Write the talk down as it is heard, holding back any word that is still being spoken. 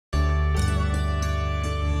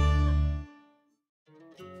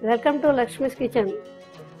Welcome to Lakshmi's kitchen.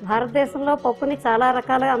 భారతదేశంలో పప్పుని చాలా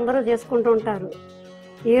రకాలుగా అందరూ చేసుకుంటూ ఉంటారు.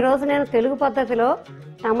 ఈరోజు నేను తెలుగు పద్ధతిలో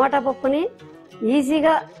టమాటా పప్పుని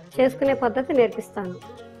ఈజీగా చేసుకునే పద్ధతి నేర్పిస్తాను.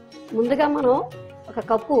 ముందుగా మనం ఒక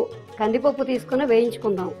కప్పు కందిపప్పు తీసుకుని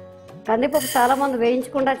వేయించుకుందాం. కందిపప్పు చాలామంది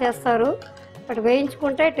వేయించకుండా చేస్తారు, బట్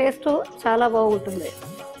వేయించుకుంటే టేస్ట్ చాలా బాగుంటుంది.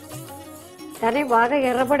 కానీ బాగా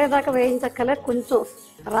ఎర్రబడేదాకా వేయించక్కలే, కొంచెం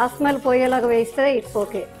రాస్మెల్ పోయేలాగా వేయిస్తే ఇట్స్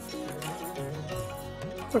ఓకే.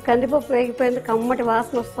 ఇప్పుడు కందిపప్పు వేగిపోయింది, కమ్మటి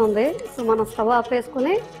వాసన వస్తుంది. ఇప్పుడు మనం స్టవ్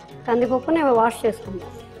ఆపేసుకుని కందిపప్పుని వాష్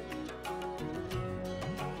చేసుకుందాం.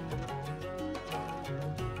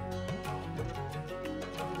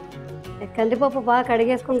 కందిపప్పు బాగా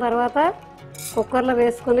కడిగేసుకున్న తర్వాత కుక్కర్లో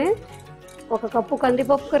వేసుకుని ఒక కప్పు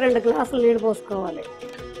కందిపప్పుకి 2 గ్లాసులు నీళ్ళు పోసుకోవాలి.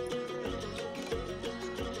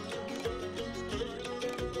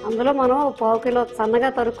 అందులో మనం 1/4 కిలో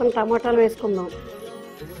సన్నగా తరుక్కుని టమాటాలు వేసుకుందాం.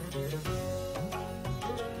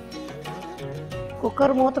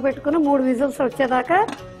 కుక్కర్ మూత పెట్టుకుని 3 విజిల్స్ వచ్చేదాకా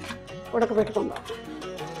ఉడకబెట్టుకుందాం.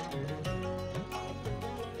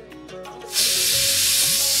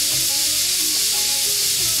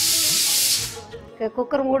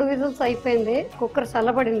 కుక్కర్ 3 విజిల్స్ అయిపోయింది. కుక్కర్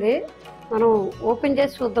చల్లబడింది. మనం ఓపెన్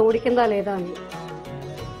చేసి చూద్దాం ఉడికిందా లేదా అని.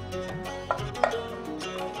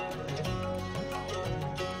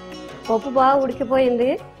 పప్పు బాగా ఉడికిపోయింది.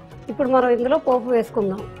 ఇప్పుడు మనం ఇందులో పోపు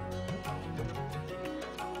వేసుకుందాం.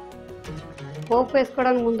 పోపు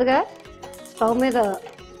వేసుకోవడానికి ముందుగా స్టవ్ మీద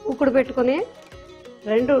ఉక్కుడు పెట్టుకుని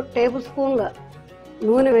 2 టేబుల్ స్పూన్ల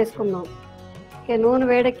నూనె వేసుకుందాం. నూనె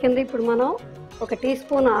వేడెక్కింది. ఇప్పుడు మనం 1 టీ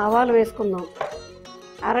స్పూన్ ఆవాలు వేసుకుందాం.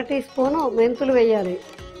 1/2 టీ స్పూను మెంతులు వేయాలి.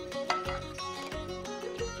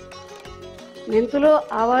 మెంతులు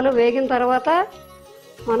ఆవాలు వేగిన తర్వాత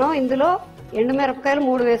మనం ఇందులో ఎండుమిరపకాయలు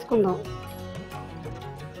 3 వేసుకుందాం.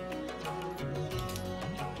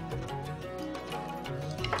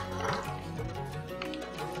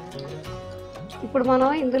 ఇప్పుడు మనం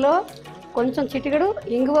ఇందులో కొంచెం చిటికెడు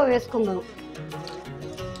ఇంగువ వేసుకుందాం.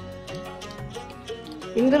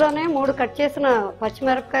 ఇందులోనే 3 కట్ చేసిన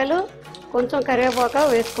పచ్చిమిరపకాయలు, కొంచెం కరివేపాకు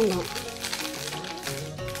వేసుకుందాం.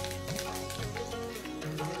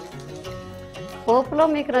 పోపులో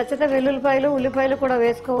మీకు నచ్చితే వెల్లుల్లిపాయలు, ఉల్లిపాయలు కూడా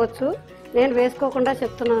వేసుకోవచ్చు. నేను వేసుకోకుండా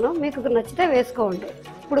చెప్తున్నాను, మీకు నచ్చితే వేసుకోండి.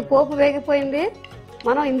 ఇప్పుడు పోపు వేగిపోయింది.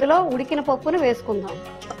 మనం ఇందులో ఉడికిన పప్పుని వేసుకుందాం.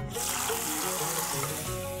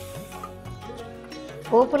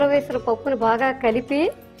 పోపులో వేసిన పప్పుని బాగా కలిపి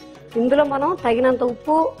ఇందులో మనం తగినంత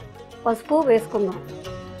ఉప్పు, పసుపు వేసుకుందాం.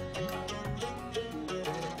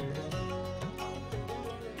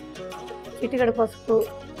 చిటికెడు పసుపు,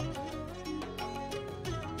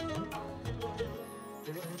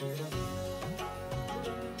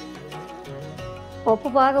 పప్పు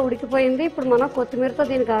బాగా ఉడికిపోయింది. ఇప్పుడు మనం కొత్తిమీరతో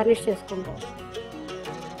దీన్ని గార్నిష్ చేసుకుందాం.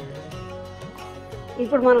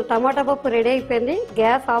 ఇప్పుడు మన టమాటా పప్పు రెడీ అయిపోయింది.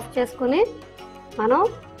 గ్యాస్ ఆఫ్ చేసుకుని మనం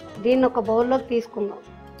దీన్ని ఒక బౌల్లోకి తీసుకుందాం.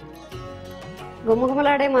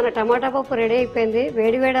 గుమ్మగుమ్మలాడే మన టమాటా పప్పు రెడీ అయిపోయింది.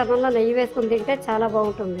 వేడివేడి అన్నంలో నెయ్యి వేసుకుని తింటే చాలా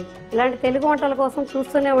బాగుంటుంది. ఇలాంటి తెలుగు వంటల కోసం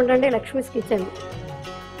చూస్తూనే ఉండండి లక్ష్మీస్ కిచెన్.